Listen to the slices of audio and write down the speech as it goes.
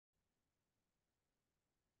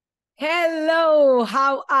Hello,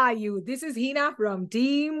 how are you? This is Heena from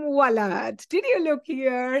Team Vallath. Did you look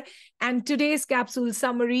here? And today's capsule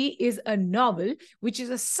summary is a novel, which is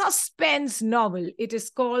a suspense novel. It is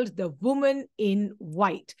called The Woman in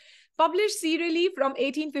White. Published serially from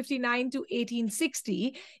 1859 to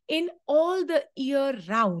 1860 in all the year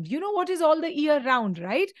round. You know what is all the year round,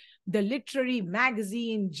 right? The literary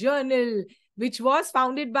magazine, journal, which was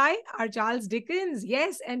founded by our Charles Dickens.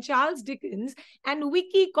 Yes, and Charles Dickens and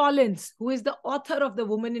Vicky Collins, who is the author of The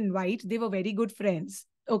Woman in White, they were very good friends.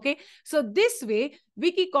 Okay, so this way,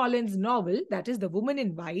 Vicky Collins' novel, that is The Woman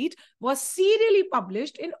in White, was serially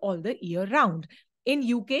published in all the year round. In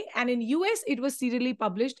UK and in US, it was serially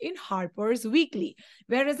published in Harper's Weekly.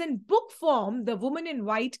 Whereas in book form, The Woman in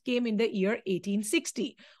White came in the year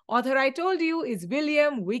 1860. Author I told you is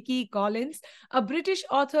William Vicky Collins, a British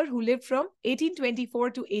author who lived from 1824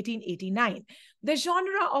 to 1889. The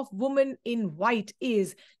genre of Woman in White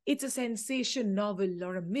is, it's a sensation novel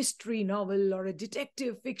or a mystery novel or a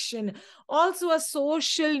detective fiction, also a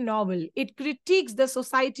social novel. It critiques the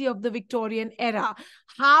society of the Victorian era,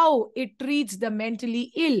 how it treats the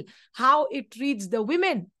mentally ill, how it treats the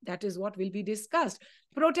women. That is what will be discussed.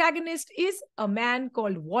 Protagonist is a man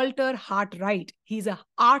called Walter Hartwright. He's an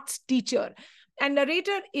arts teacher. And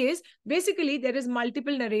narrator is, basically, there is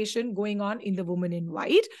multiple narration going on in The Woman in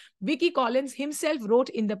White. Vicky Collins himself wrote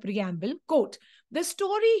in the preamble, quote, "The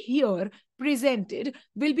story here presented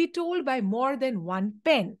will be told by more than one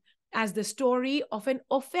pen, as the story of an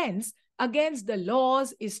offense against the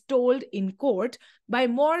laws is told in court by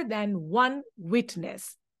more than one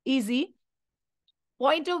witness." Easy.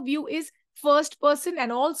 Point of view is first person,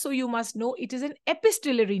 and also you must know it is an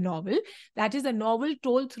epistolary novel. That is a novel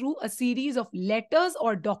told through a series of letters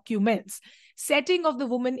or documents. Setting of The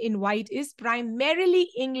Woman in White is primarily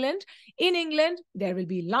England. In England, there will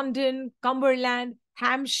be London, Cumberland,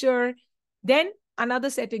 Hampshire. Then another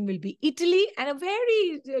setting will be Italy, and a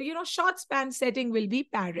very, short span setting will be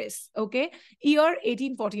Paris. Okay, year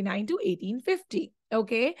 1849 to 1850.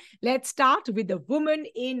 Okay, let's start with The Woman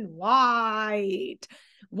in White.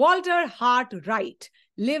 Walter Hartwright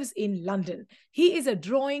lives in London. He is a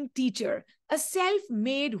drawing teacher, a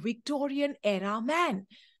self-made Victorian era man.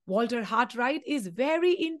 Walter Hartwright is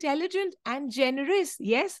very intelligent and generous.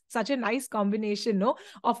 Yes, such a nice combination, no,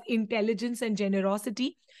 of intelligence and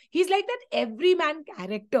generosity. He's like that everyman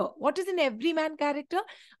character. What is an everyman character?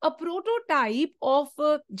 A prototype of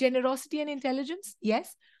generosity and intelligence.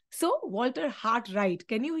 Yes. So, Walter Hartwright,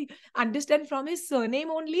 can you understand from his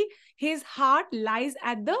surname only? His heart lies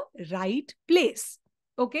at the right place.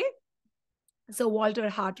 Okay. So, Walter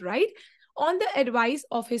Hartwright, on the advice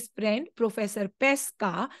of his friend, Professor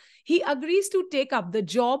Pesca, he agrees to take up the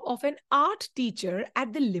job of an art teacher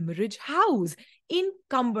at the Limmeridge House in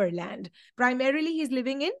Cumberland. Primarily, he's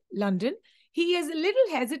living in London. He is a little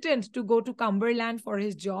hesitant to go to Cumberland for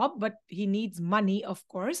his job, but he needs money, of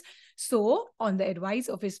course. So, on the advice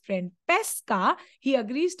of his friend Pesca, he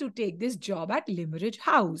agrees to take this job at Limmeridge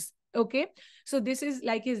House. Okay, so this is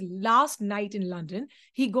like his last night in London.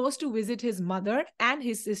 He goes to visit his mother and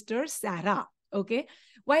his sister, Sarah. Okay,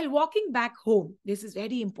 while walking back home, this is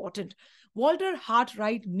very important. Walter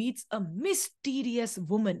Hartwright meets a mysterious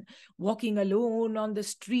woman walking alone on the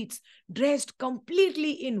streets, dressed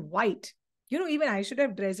completely in white. Even I should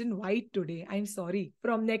have dressed in white today. I'm sorry.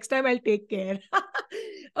 From next time, I'll take care.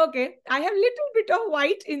 Okay, I have little bit of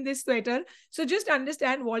white in this sweater. So just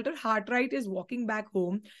understand, Walter Hartwright is walking back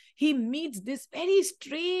home. He meets this very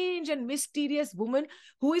strange and mysterious woman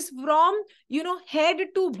who is from, head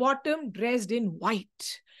to bottom dressed in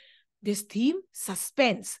white. This theme,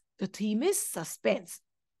 suspense. The theme is suspense.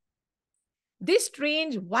 This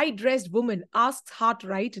strange white-dressed woman asks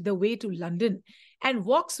Hartwright the way to London and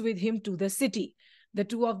walks with him to the city. The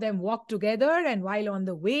two of them walk together, and while on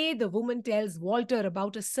the way, the woman tells Walter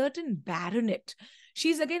about a certain baronet.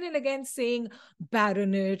 She's again and again saying,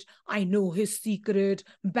 "Baronet, I know his secret,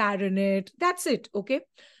 baronet." That's it, okay?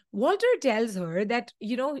 Walter tells her that,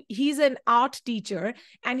 he's an art teacher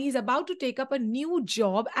and he's about to take up a new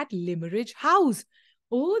job at Limmeridge House.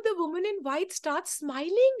 Oh, the woman in white starts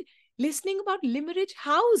smiling, listening about Limmeridge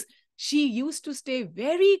House. She used to stay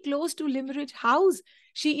very close to Limmeridge House.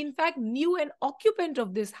 She, in fact, knew an occupant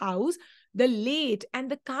of this house, the late and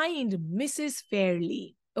the kind Mrs.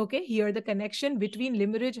 Fairley. Okay, here the connection between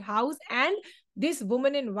Limmeridge House and this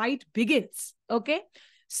woman in white begins. Okay,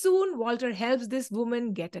 soon Walter helps this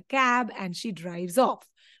woman get a cab and she drives off.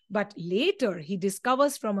 But later he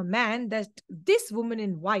discovers from a man that this woman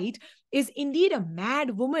in white is indeed a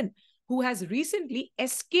mad woman who has recently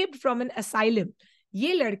escaped from an asylum.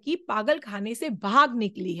 ये लड़की पागल खाने से भाग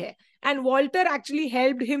निकली है. And Walter actually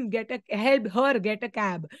helped her get a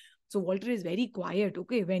cab. So Walter is very quiet,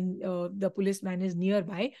 okay, when the policeman is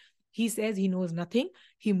nearby. He says he knows nothing.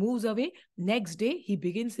 He moves away. Next day, he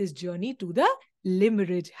begins his journey to the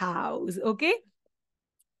Limmeridge house, okay?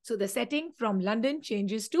 So the setting from London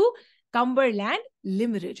changes to Cumberland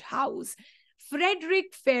Limmeridge House.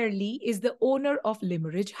 Frederick Fairley is the owner of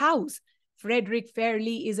Limmeridge House. Frederick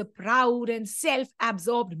Fairley is a proud and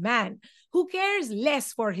self-absorbed man who cares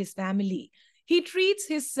less for his family. He treats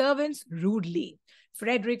his servants rudely.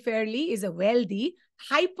 Frederick Fairley is a wealthy,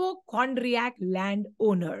 hypochondriac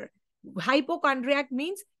landowner. Hypochondriac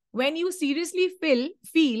means when you seriously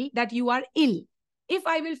feel that you are ill. If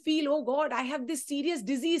I will feel, oh God, I have this serious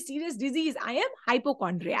disease, I am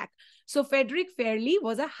hypochondriac. So Frederick Fairley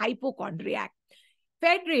was a hypochondriac.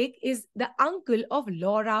 Frederick is the uncle of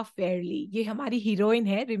Laura Fairley. ये हमारी heroine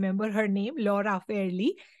है, remember her name, Laura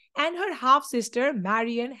Fairley, and her half-sister,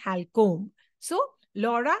 Marian Halcombe. So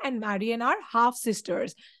Laura and Marian are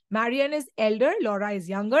half-sisters. Marian is elder, Laura is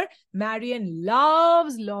younger. Marian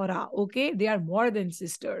loves Laura, okay? They are more than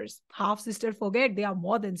sisters. Half-sister, forget, they are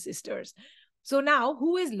more than sisters. So now,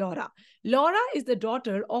 who is Laura? Laura is the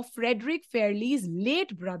daughter of Frederick Fairley's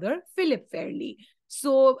late brother, Philip Fairley.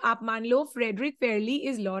 So, आप मान लो, Frederick Fairley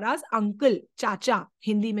is Laura's uncle, चाचा,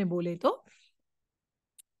 हिंदी में बोले तो.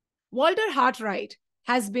 Walter Hartright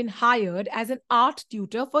has been hired as an art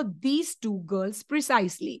tutor for these two girls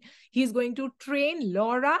precisely. He's going to train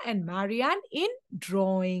Laura and Marianne in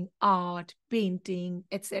drawing, art, painting,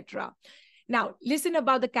 etc. Now, listen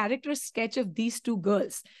about the character sketch of these two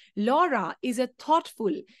girls. Laura is a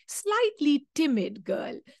thoughtful, slightly timid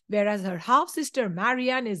girl, whereas her half-sister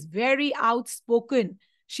Marianne is very outspoken.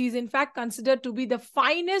 She's in fact considered to be the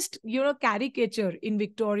finest, caricature in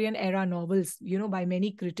Victorian era novels, by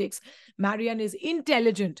many critics. Marianne is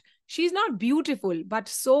intelligent. She's not beautiful, but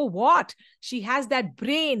so what? She has that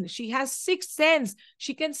brain. She has sixth sense.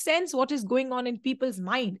 She can sense what is going on in people's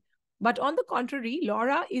mind. But on the contrary,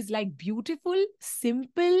 Laura is like beautiful,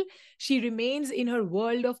 simple. She remains in her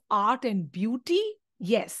world of art and beauty.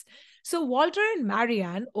 Yes. So Walter and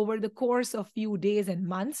Marianne, over the course of few days and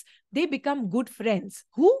months, they become good friends.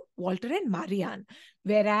 Who? Walter and Marianne.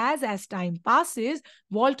 Whereas as time passes,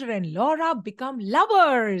 Walter and Laura become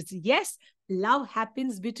lovers. Yes, love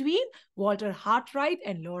happens between Walter Hartright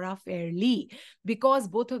and Laura Fairley because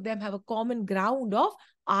both of them have a common ground of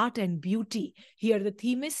art and beauty. Here the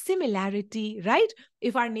theme is similarity, right?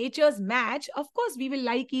 If our natures match, of course we will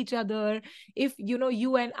like each other. If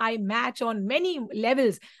you and I match on many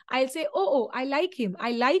levels, I'll say, oh, I like him,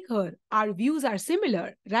 I like her. Our views are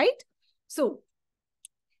similar, right? So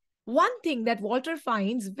one thing that Walter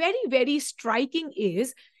finds very, very striking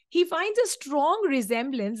is he finds a strong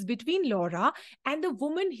resemblance between Laura and the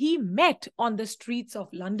woman he met on the streets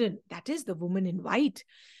of London. That is the woman in white.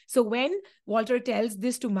 So when Walter tells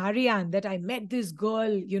this to Marianne, that I met this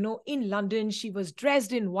girl, in London, she was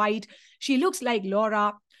dressed in white, she looks like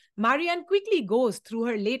Laura, Marianne quickly goes through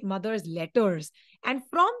her late mother's letters. And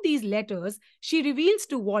from these letters, she reveals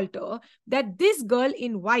to Walter that this girl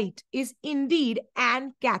in white is indeed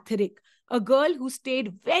Anne Catherick, a girl who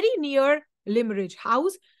stayed very near Limmeridge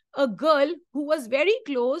House, a girl who was very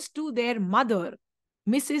close to their mother,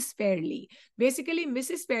 Mrs. Fairley. Basically,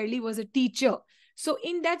 Mrs. Fairley was a teacher. So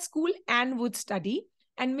in that school, Anne would study,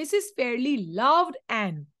 and Mrs. Fairley loved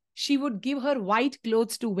Anne. She would give her white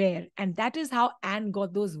clothes to wear, and that is how Anne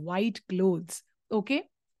got those white clothes. Okay?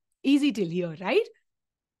 Easy till here, right?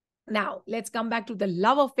 Now, let's come back to the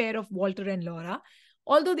love affair of Walter and Laura.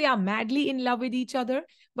 Although they are madly in love with each other,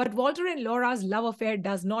 but Walter and Laura's love affair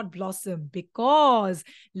does not blossom because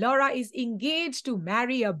Laura is engaged to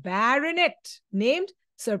marry a baronet named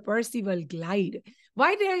Sir Percival Glyde.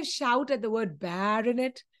 Why did I shout at the word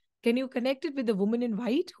baronet? Can you connect it with the woman in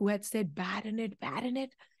white who had said baronet,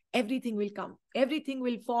 baronet? Everything will come. Everything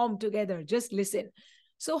will form together. Just listen.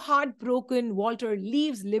 So heartbroken, Walter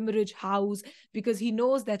leaves Limmeridge House because he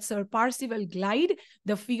knows that Sir Percival Glyde,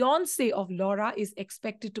 the fiancé of Laura, is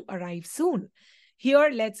expected to arrive soon.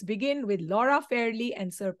 Here, let's begin with Laura Fairley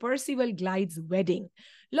and Sir Percival Glyde's wedding.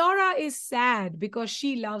 Laura is sad because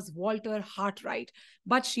she loves Walter Hartright,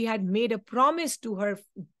 but she had made a promise to her,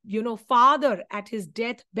 father at his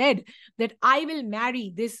deathbed that I will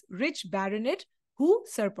marry this rich baronet. Who?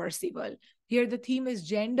 Sir Percival. Here the theme is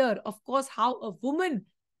gender. Of course, how a woman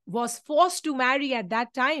was forced to marry at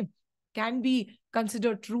that time can be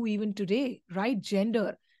considered true even today, right?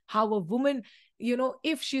 Gender. How a woman,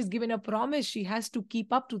 if she's given a promise, she has to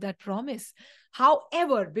keep up to that promise.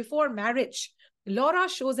 However, before marriage, Laura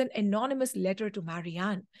shows an anonymous letter to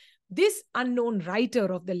Marianne. This unknown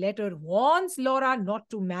writer of the letter warns Laura not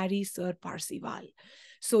to marry Sir Percival.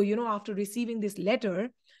 So, after receiving this letter,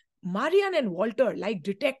 Marian and Walter, like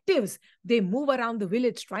detectives, they move around the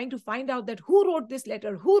village trying to find out that who wrote this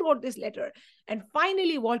letter, who wrote this letter. And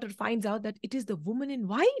finally, Walter finds out that it is the woman in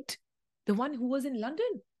white, the one who was in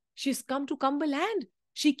London. She's come to Cumberland.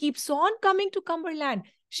 She keeps on coming to Cumberland.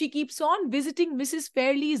 She keeps on visiting Mrs.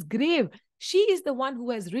 Fairlie's grave. She is the one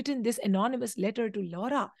who has written this anonymous letter to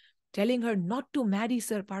Laura, telling her not to marry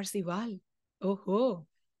Sir Percival. Oh.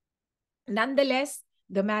 Nonetheless,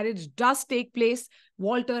 the marriage does take place.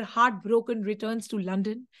 Walter, heartbroken, returns to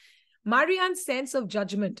London. Marianne's sense of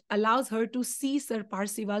judgment allows her to see Sir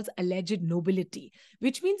Percival's alleged nobility,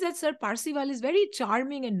 which means that Sir Percival is very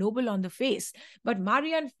charming and noble on the face. But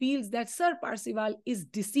Marianne feels that Sir Percival is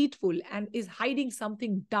deceitful and is hiding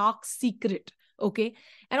something dark secret. Okay.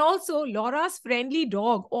 And also, Laura's friendly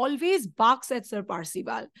dog always barks at Sir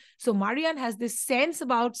Percival. So Marianne has this sense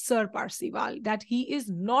about Sir Percival that he is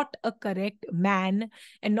not a correct man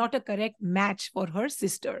and not a correct match for her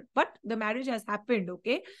sister. But the marriage has happened.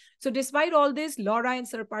 Okay. So despite all this, Laura and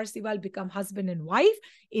Sir Percival become husband and wife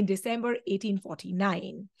in December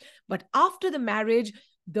 1849. But after the marriage,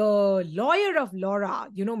 the lawyer of Laura,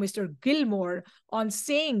 Mr. Gilmore, on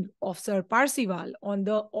saying of Sir Percival, on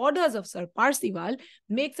the orders of Sir Percival,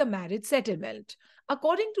 makes a marriage settlement.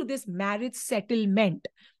 According to this marriage settlement,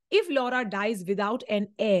 if Laura dies without an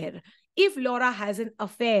heir, if Laura has an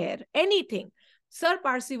affair, anything, Sir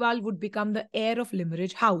Percival would become the heir of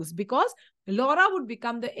Limeridge House, because Laura would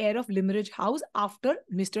become the heir of Limeridge House after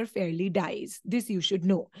Mr. Fairlie dies. This you should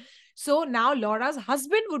know. So now Laura's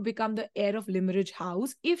husband would become the heir of Limeridge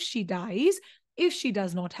House if she dies, if she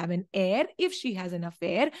does not have an heir, if she has an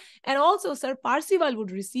affair. And also Sir Percival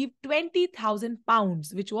would receive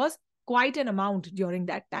 £20,000, which was quite an amount during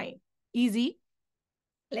that time. Easy.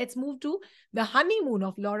 Let's move to the honeymoon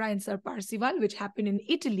of Laura and Sir Percival, which happened in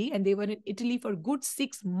Italy. And they were in Italy for good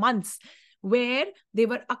 6 months, where they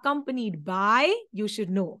were accompanied by, you should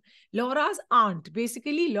know, Laura's aunt,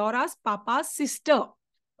 basically Laura's papa's sister.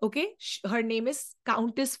 Okay, her name is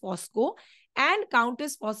Countess Fosco, and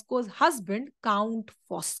Countess Fosco's husband, Count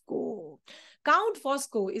Fosco. Count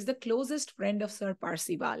Fosco is the closest friend of Sir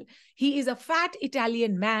Percival. He is a fat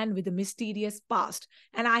Italian man with a mysterious past.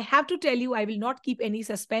 And I have to tell you, I will not keep any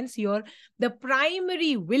suspense here. The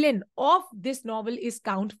primary villain of this novel is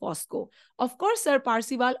Count Fosco. Of course, Sir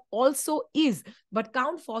Percival also is, but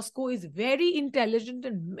Count Fosco is very intelligent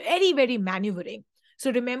and very, very maneuvering.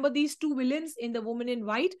 So remember these two villains in The Woman in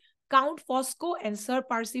White, Count Fosco and Sir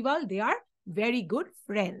Percival, they are very good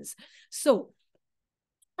friends. So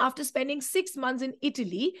after spending 6 months in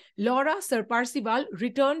Italy, Laura, Sir Percival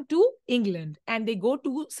return to England, and they go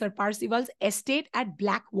to Sir Percival's estate at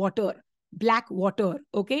Blackwater,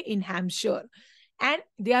 okay, in Hampshire. And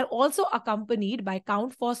they are also accompanied by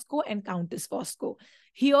Count Fosco and Countess Fosco.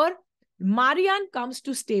 Here, Marianne comes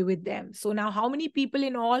to stay with them. So now how many people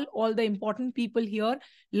in all the important people here?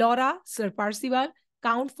 Laura, Sir Percival,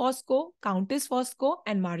 Count Fosco, Countess Fosco,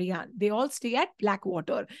 and Marianne. They all stay at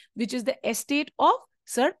Blackwater, which is the estate of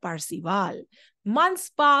Sir Percival.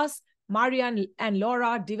 Months pass. Marianne and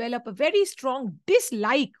Laura develop a very strong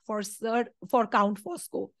dislike for Count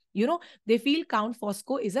Fosco. They feel Count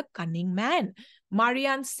Fosco is a cunning man.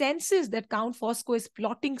 Marianne senses that Count Fosco is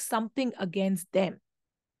plotting something against them.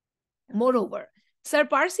 Moreover, Sir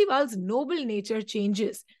Percival's noble nature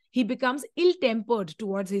changes. He becomes ill-tempered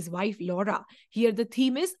towards his wife Laura. Here the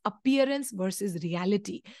theme is appearance versus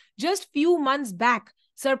reality. Just few months back,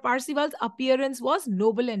 Sir Percival's appearance was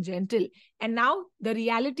noble and gentle. And now the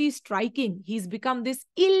reality is striking. He's become this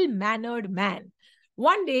ill-mannered man.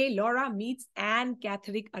 One day, Laura meets Anne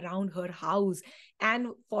Catherick around her house and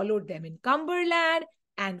followed them in Cumberland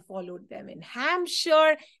and followed them in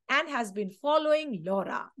Hampshire and has been following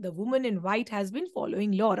Laura. The Woman in White has been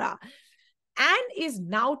following Laura. Anne is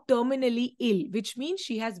now terminally ill, which means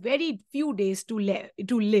she has very few days to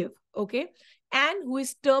live. Okay. Anne, who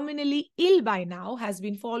is terminally ill by now, has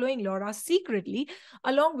been following Laura secretly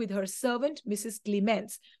along with her servant, Mrs.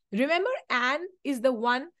 Clements. Remember, Anne is the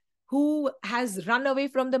one who has run away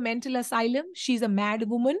from the mental asylum. She's a mad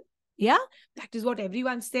woman. Yeah, that is what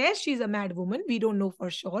everyone says. She's a mad woman. We don't know for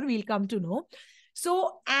sure. We'll come to know.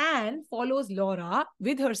 So Anne follows Laura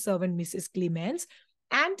with her servant, Mrs. Clements.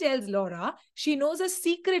 Anne tells Laura she knows a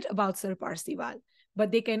secret about Sir Percival,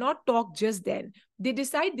 but they cannot talk just then. They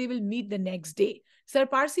decide they will meet the next day. Sir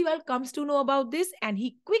Percival comes to know about this and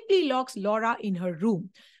he quickly locks Laura in her room,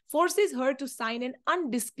 forces her to sign an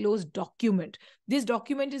undisclosed document. This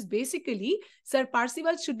document is basically Sir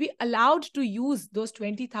Percival should be allowed to use those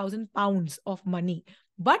 £20,000 of money,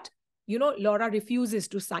 but Laura refuses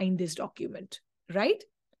to sign this document, right?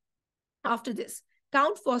 After this,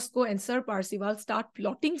 Count Fosco and Sir Percival start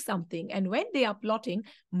plotting something. And when they are plotting,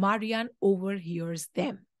 Marianne overhears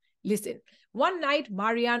them. Listen, one night,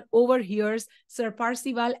 Marianne overhears Sir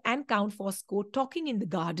Percival and Count Fosco talking in the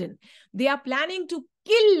garden. They are planning to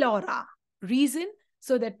kill Laura. Reason?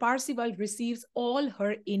 So that Percival receives all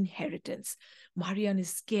her inheritance. Marianne is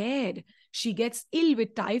scared. She gets ill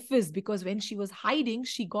with typhus because when she was hiding,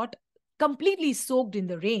 she got completely soaked in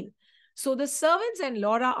the rain. So the servants and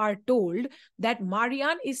Laura are told that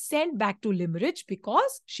Marianne is sent back to Limerick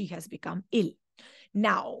because she has become ill.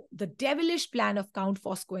 Now, the devilish plan of Count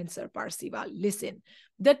Fosco and Sir Percival. Listen,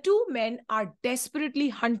 the two men are desperately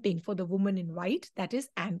hunting for the woman in white, that is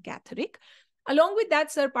Anne Catherick. Along with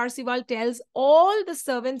that, Sir Percival tells all the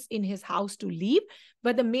servants in his house to leave,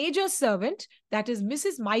 but the major servant, that is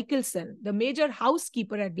Mrs. Michelson, the major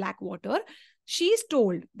housekeeper at Blackwater, she is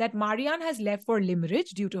told that Marianne has left for Limerick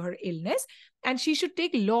due to her illness, and she should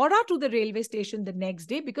take Laura to the railway station the next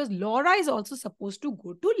day because Laura is also supposed to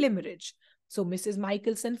go to Limerick. So Mrs.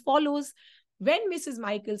 Michelson follows. When Mrs.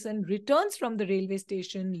 Michelson returns from the railway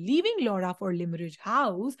station, leaving Laura for Limerick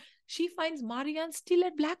house, she finds Marianne still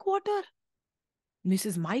at Blackwater.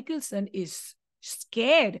 Mrs. Michelson is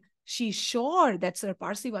scared. She's sure that Sir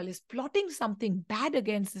Percival is plotting something bad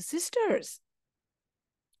against the sisters.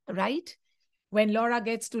 Right? When Laura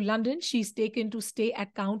gets to London, she's taken to stay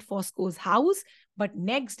at Count Fosco's house. But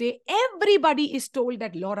next day, everybody is told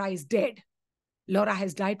that Laura is dead. Laura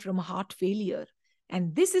has died from a heart failure.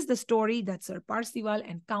 And this is the story that Sir Percival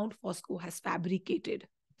and Count Fosco has fabricated.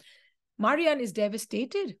 Marianne is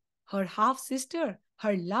devastated. Her half-sister,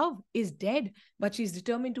 her love, is dead, but she's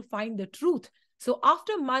determined to find the truth. So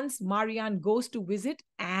after months, Marianne goes to visit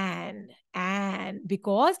Anne,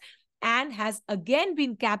 because Anne has again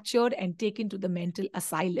been captured and taken to the mental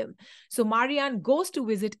asylum. So Marianne goes to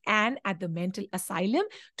visit Anne at the mental asylum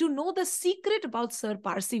to know the secret about Sir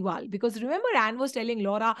Percival. Because remember, Anne was telling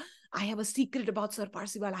Laura, I have a secret about Sir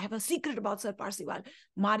Percival. I have a secret about Sir Percival.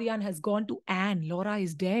 Marianne has gone to Anne. Laura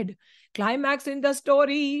is dead. Climax in the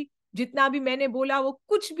story. जितना भी मैंने बोला वो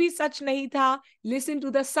कुछ भी सच नहीं था. Listen to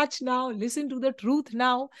the such now. Listen to the truth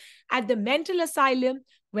now. At the mental asylum,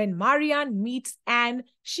 when Marianne meets Anne,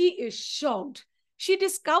 she is shocked. She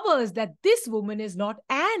discovers that this woman is not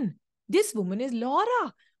Anne. This woman is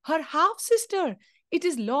Laura, her half-sister. It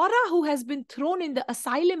is Laura who has been thrown in the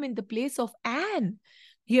asylum in the place of Anne.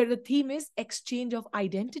 Here the theme is exchange of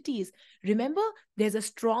identities. Remember, there's a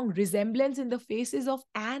strong resemblance in the faces of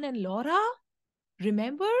Anne and Laura.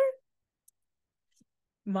 Remember?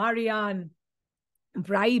 Marianne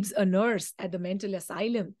bribes a nurse at the mental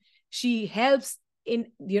asylum. She helps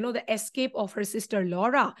in, the escape of her sister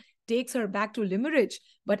Laura, takes her back to Limerick.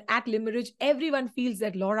 But at Limerick, everyone feels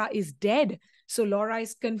that Laura is dead. So Laura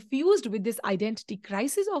is confused with this identity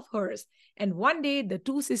crisis of hers. And one day, the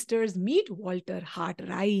two sisters meet Walter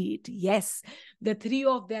Hartright. Yes, the three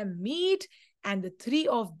of them meet, and the three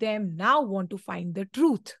of them now want to find the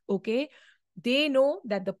truth, okay? They know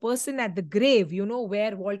that the person at the grave,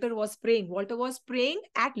 where Walter was praying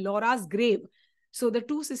at Laura's grave. So the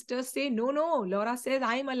two sisters say, no, Laura says,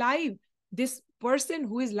 I am alive. This person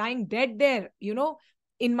who is lying dead there,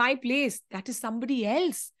 in my place, that is somebody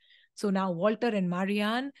else. So now Walter and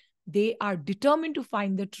Marianne, they are determined to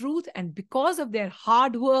find the truth. And because of their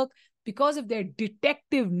hard work, because of their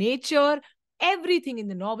detective nature, everything in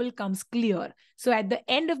the novel comes clear. So at the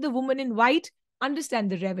end of The Woman in White,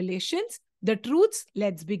 understand the revelations, the truths.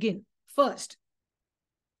 Let's begin. First,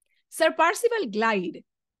 Sir Percival Glyde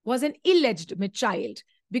was an illegitimate child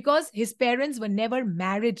because his parents were never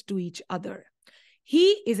married to each other.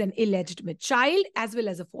 He is an illegitimate child as well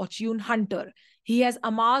as a fortune hunter. He has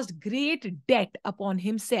amassed great debt upon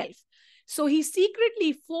himself. So he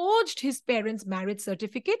secretly forged his parents' marriage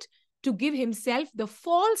certificate to give himself the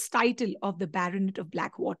false title of the Baronet of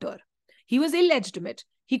Blackwater. He was illegitimate.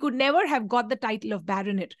 He could never have got the title of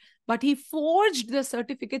baronet, but he forged the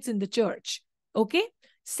certificates in the church. Okay?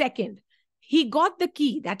 Second, he got the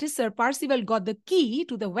key. That is, Sir Percival got the key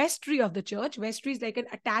to the vestry of the church. Vestry is like an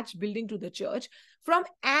attached building to the church from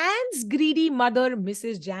Anne's greedy mother,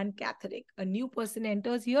 Mrs. Jan Catherick. A new person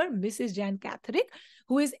enters here, Mrs. Jan Catherick,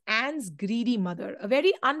 who is Anne's greedy mother, a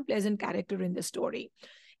very unpleasant character in the story.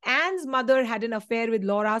 Anne's mother had an affair with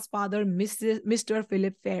Laura's father, Mr.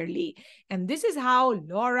 Philip Fairley. And this is how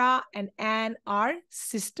Laura and Anne are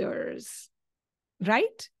sisters,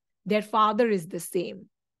 right? Their father is the same.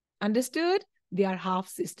 Understood? They are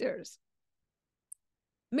half-sisters.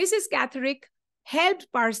 Mrs. Catherick helped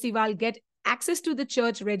Percival get access to the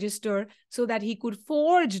church register so that he could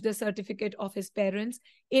forge the certificate of his parents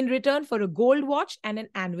in return for a gold watch and an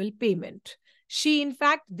annual payment. She, in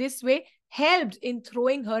fact, this way helped in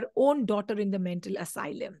throwing her own daughter in the mental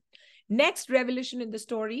asylum. Next revelation in the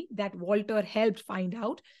story that Walter helped find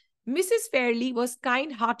out, Mrs. Fairley was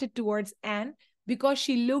kind-hearted towards Anne because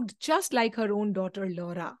she looked just like her own daughter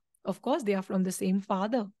Laura. Of course, they are from the same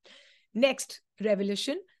father. Next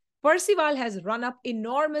revelation, Percival has run up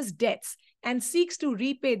enormous debts and seeks to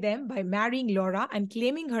repay them by marrying Laura and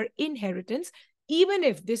claiming her inheritance, even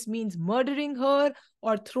if this means murdering her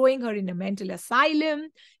or throwing her in a mental asylum.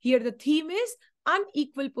 Here the theme is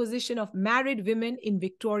unequal position of married women in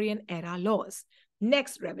Victorian era laws.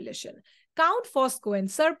 Next revelation, Count Fosco and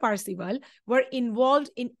Sir Percival were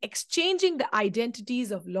involved in exchanging the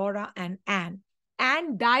identities of Laura and Anne.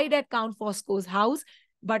 Anne died at Count Fosco's house,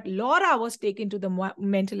 but Laura was taken to the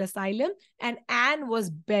mental asylum and Anne was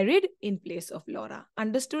buried in place of Laura.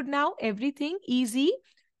 Understood now? Everything easy?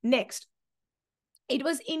 Next. It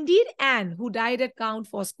was indeed Anne who died at Count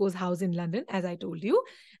Fosco's house in London, as I told you.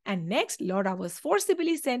 And next, Laura was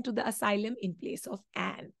forcibly sent to the asylum in place of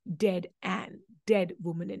Anne, dead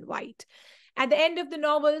woman in white. At the end of the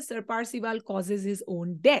novel, Sir Percival causes his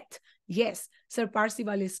own death. Yes, Sir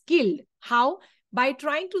Percival is killed. How? By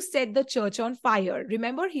trying to set the church on fire.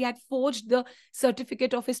 Remember, he had forged the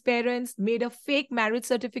certificate of his parents, made a fake marriage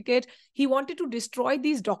certificate. He wanted to destroy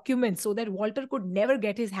these documents so that Walter could never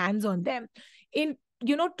get his hands on them. In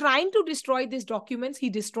trying to destroy these documents, he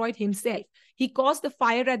destroyed himself. He caused the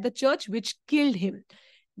fire at the church, which killed him.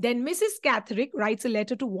 Then Mrs. Catherick writes a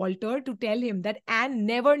letter to Walter to tell him that Anne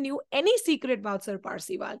never knew any secret about Sir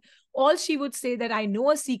Percival. All she would say that I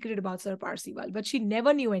know a secret about Sir Percival, but she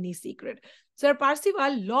never knew any secret. Sir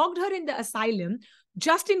Percival locked her in the asylum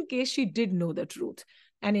just in case she did know the truth.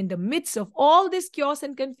 And in the midst of all this chaos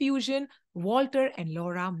and confusion, Walter and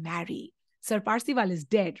Laura marry. Sir Percival is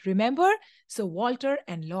dead, remember? So Walter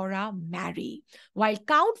and Laura marry. While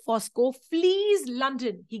Count Fosco flees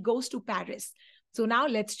London, he goes to Paris. So now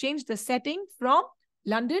let's change the setting from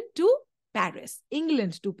London to Paris,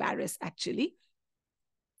 England to Paris, actually.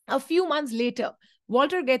 A few months later,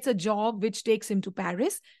 Walter gets a job which takes him to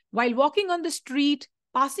Paris. While walking on the street,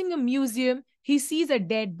 passing a museum, he sees a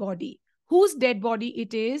dead body. Whose dead body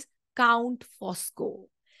it is? Count Fosco.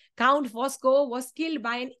 Count Fosco was killed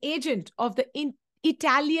by an agent of the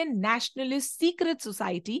Italian Nationalist Secret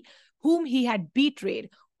Society whom he had betrayed,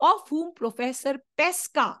 of whom Professor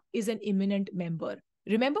Pesca is an eminent member.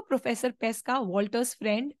 Remember Professor Pesca, Walter's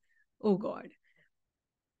friend? Oh God.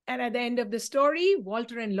 And at the end of the story,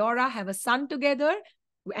 Walter and Laura have a son together.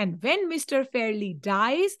 And when Mr. Fairley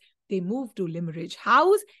dies, they move to Limeridge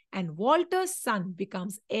House and Walter's son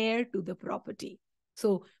becomes heir to the property.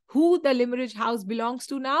 So who the Limeridge House belongs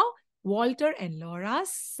to now? Walter and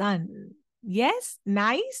Laura's son. Yes,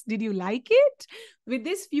 nice. Did you like it? With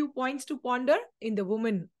this few points to ponder in The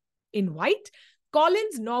Woman in White,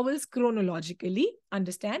 Collins' novels chronologically,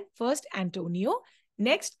 understand, first Antonio,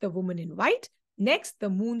 next The Woman in White, next The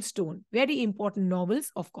Moonstone, very important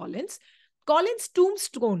novels of Collins. Collins'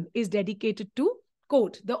 tombstone is dedicated to,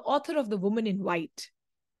 quote, the author of The Woman in White.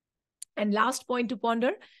 And last point to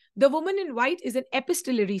ponder, The Woman in White is an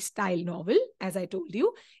epistolary style novel, as I told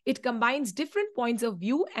you. It combines different points of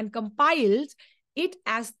view and compiles it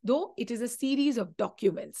as though it is a series of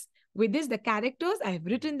documents. With this, the characters, I have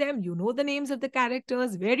written them. You know the names of the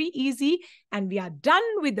characters, very easy. And we are done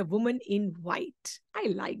with The Woman in White. I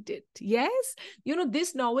liked it. Yes.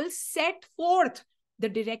 This novel set forth the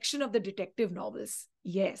direction of the detective novels.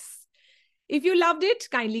 Yes. If you loved it,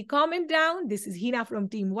 kindly comment down. This is Heena from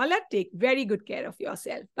Team Vallath. Take very good care of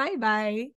yourself. Bye-bye.